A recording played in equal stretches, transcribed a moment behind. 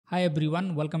Hi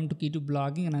everyone, welcome to Key to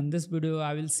Blogging, and in this video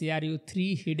I will share you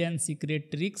 3 hidden secret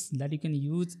tricks that you can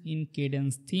use in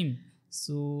Kadence theme.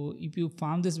 So if you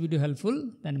found this video helpful,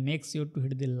 then make sure to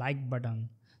hit the like button.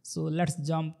 So let's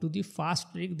jump to the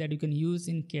first trick that you can use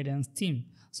in Kadence theme.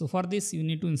 So for this you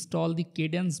need to install the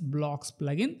Kadence Blocks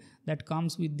plugin that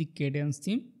comes with the Kadence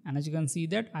theme, and as you can see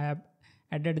that I have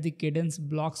added the Kadence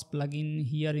Blocks plugin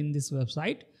here in this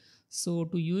website. So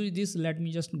to use this, let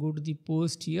me just go to the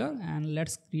post here and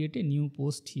let's create a new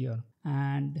post here.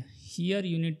 And here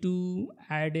you need to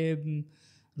add a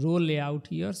row layout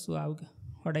here. So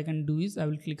what I can do is I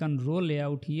will click on row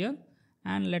layout here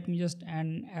and let me just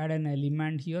add an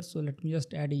element here. So let me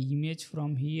just add an image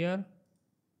from here.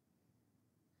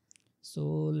 So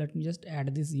let me just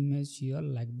add this image here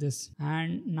like this.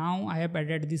 And now I have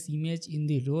added this image in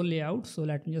the row layout. So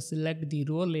let me just select the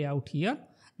row layout here.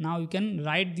 Now you can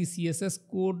write the CSS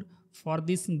code for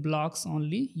these blocks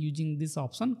only using this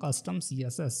option custom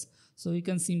CSS. So you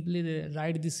can simply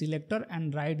write the selector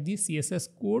and write the CSS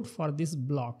code for this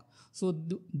block. So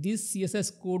this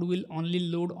CSS code will only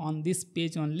load on this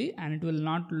page only, and it will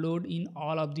not load in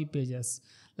all of the pages.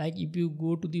 Like if you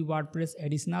go to the WordPress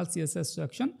additional CSS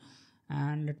section,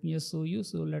 and let me just show you.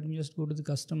 So let me just go to the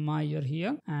customizer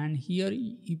here, and here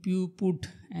if you put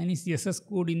any CSS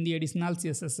code in the additional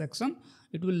CSS section,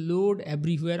 it will load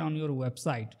everywhere on your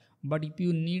website. But if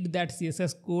you need that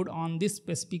CSS code on this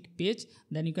specific page,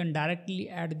 then you can directly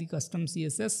add the custom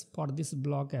CSS for this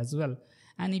block as well.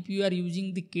 And if you are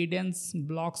using the Kadence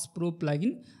Blocks Pro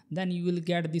plugin, then you will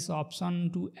get this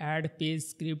option to add page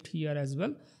script here as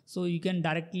well. So you can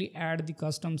directly add the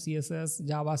custom CSS,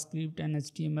 JavaScript and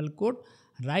HTML code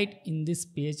right in this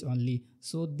page only.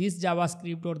 So this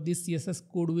JavaScript or this CSS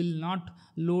code will not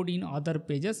load in other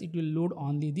pages, it will load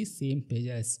only the same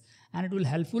pages. And it will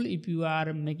helpful if you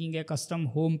are making a custom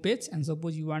home page and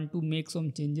suppose you want to make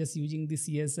some changes using the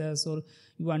CSS, or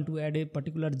you want to add a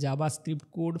particular JavaScript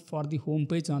code for the home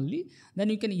page only, then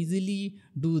you can easily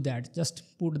do that.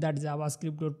 Just put that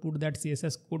JavaScript or put that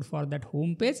CSS code for that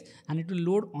home page and it will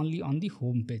load only on the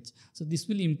home page. So this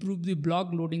will improve the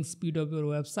blog loading speed of your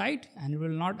website and it will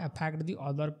not affect the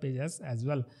other pages as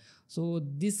well. So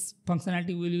this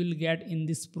functionality we will get in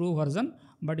this pro version,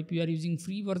 but if you are using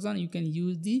free version, you can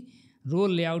use the row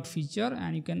layout feature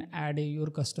and you can add your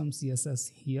custom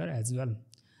CSS here as well.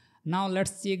 Now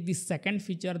let's check the second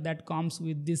feature that comes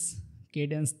with this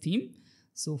Kadence theme.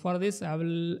 So for this I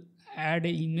will add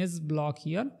an image block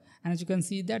here, and as you can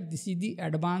see that this is the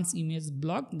advanced image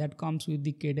block that comes with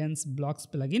the Kadence Blocks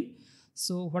plugin.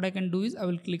 So what I can do is I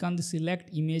will click on the select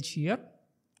image here,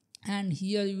 and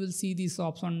here you will see this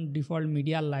option default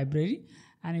media library,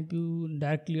 and if you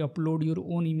directly upload your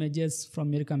own images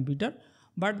from your computer.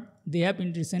 But they have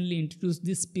recently introduced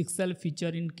this pixel feature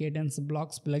in Kadence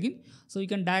Blocks plugin, so you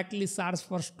can directly search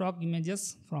for stock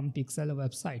images from pixel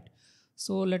website.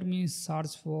 So let me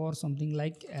search for something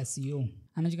like SEO,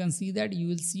 and as you can see that you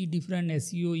will see different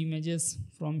SEO images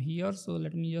from here. So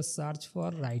let me just search for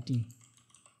writing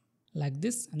like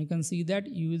this, and you can see that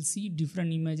you will see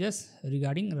different images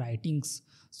regarding writings.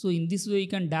 So in this way you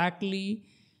can directly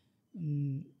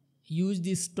use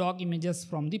these stock images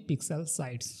from the pixel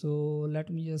site. So let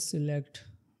me just select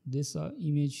this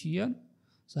image here.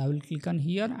 So I will click on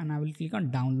here and I will click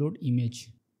on download image,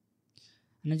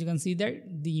 and as you can see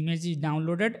that the image is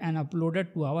downloaded and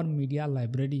uploaded to our media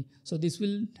library. So this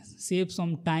will save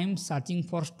some time searching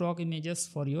for stock images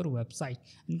for your website.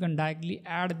 You can directly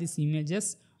add these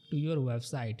images to your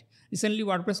website. Recently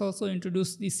WordPress also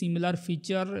introduced the similar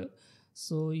feature.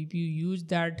 So if you use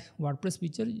that WordPress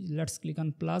feature, let's click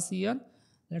on plus here,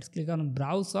 let's click on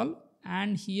browse all,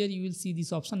 and here you will see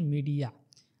this option media.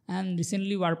 And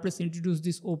recently WordPress introduced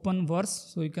this open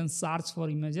verse, so you can search for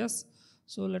images.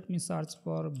 So let me search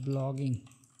for blogging,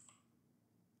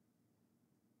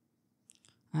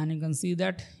 and you can see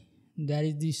that there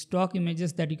is the stock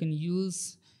images that you can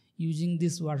use using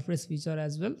this WordPress feature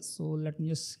as well. So let me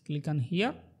just click on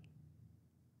here,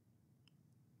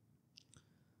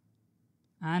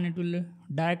 and it will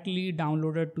directly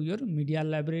download it to your media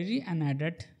library and add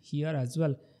it here as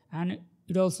well. And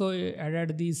it also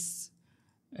added this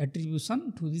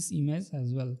attribution to this image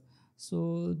as well.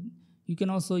 So you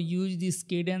can also use this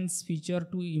Kadence feature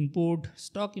to import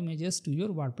stock images to your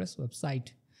WordPress website.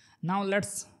 Now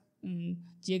let's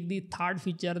check the third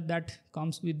feature that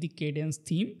comes with the Kadence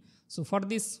theme. So for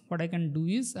this what I can do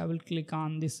is I will click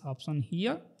on this option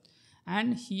here,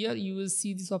 and here you will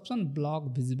see this option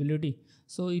blog visibility.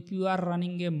 So if you are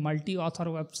running a multi-author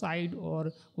website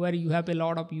or where you have a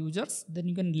lot of users, then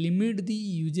you can limit the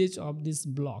usage of these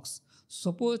blogs.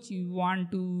 Suppose you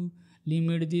want to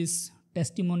limit this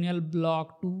testimonial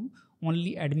block to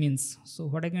only admins. So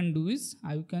what I can do is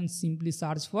I can simply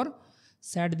search for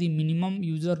set the minimum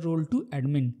user role to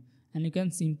admin, and you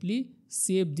can simply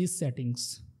save these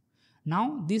settings.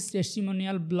 Now this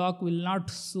testimonial block will not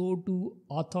show to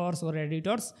authors or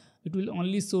editors, it will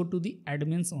only show to the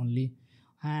admins only.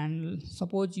 And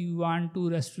suppose you want to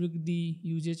restrict the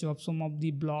usage of some of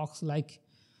the blocks, like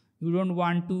you don't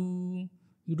want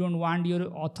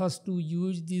your authors to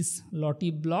use this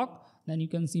lottie block, then you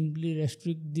can simply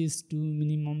restrict this to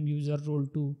minimum user role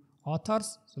to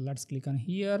authors. So let's click on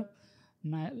here.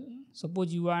 Now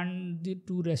suppose you want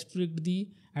to restrict the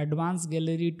advanced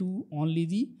gallery to only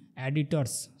the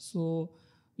editors, so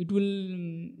it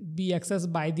will be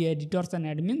accessed by the editors and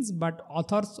admins, but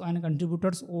authors and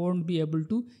contributors won't be able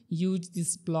to use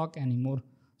this block anymore.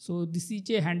 So this is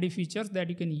a handy feature that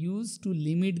you can use to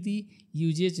limit the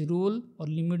usage role or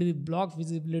limit the block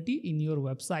visibility in your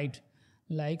website.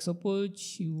 Like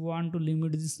suppose you want to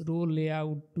limit this row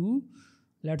layout to,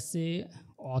 let's say,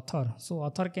 author. So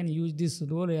author can use this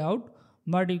row layout,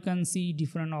 but you can see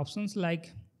different options,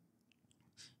 like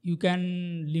you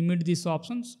can limit these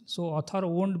options, so author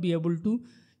won't be able to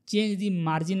change the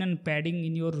margin and padding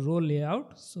in your row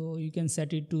layout. So you can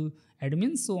set it to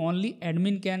admin, so only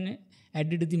admin can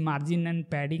edit the margin and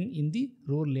padding in the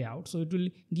row layout. So it will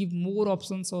give more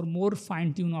options or more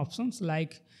fine-tune options,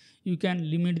 like you can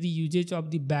limit the usage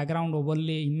of the background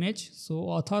overlay image, so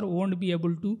author won't be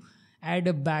able to add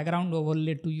a background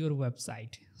overlay to your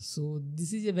website. So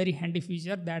this is a very handy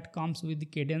feature that comes with the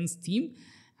Kadence theme,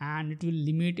 and it will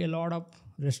limit a lot of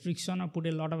restriction or put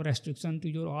a lot of restriction to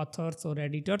your authors or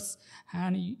editors,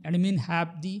 and admin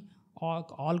have the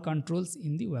all controls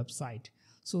in the website.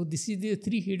 So this is the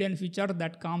 3 hidden feature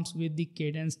that comes with the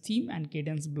Kadence theme and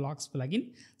Kadence Blocks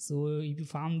plugin. So if you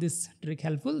found this trick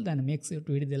helpful, then make sure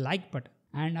to hit the like button,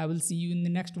 and I will see you in the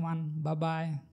next one. Bye bye.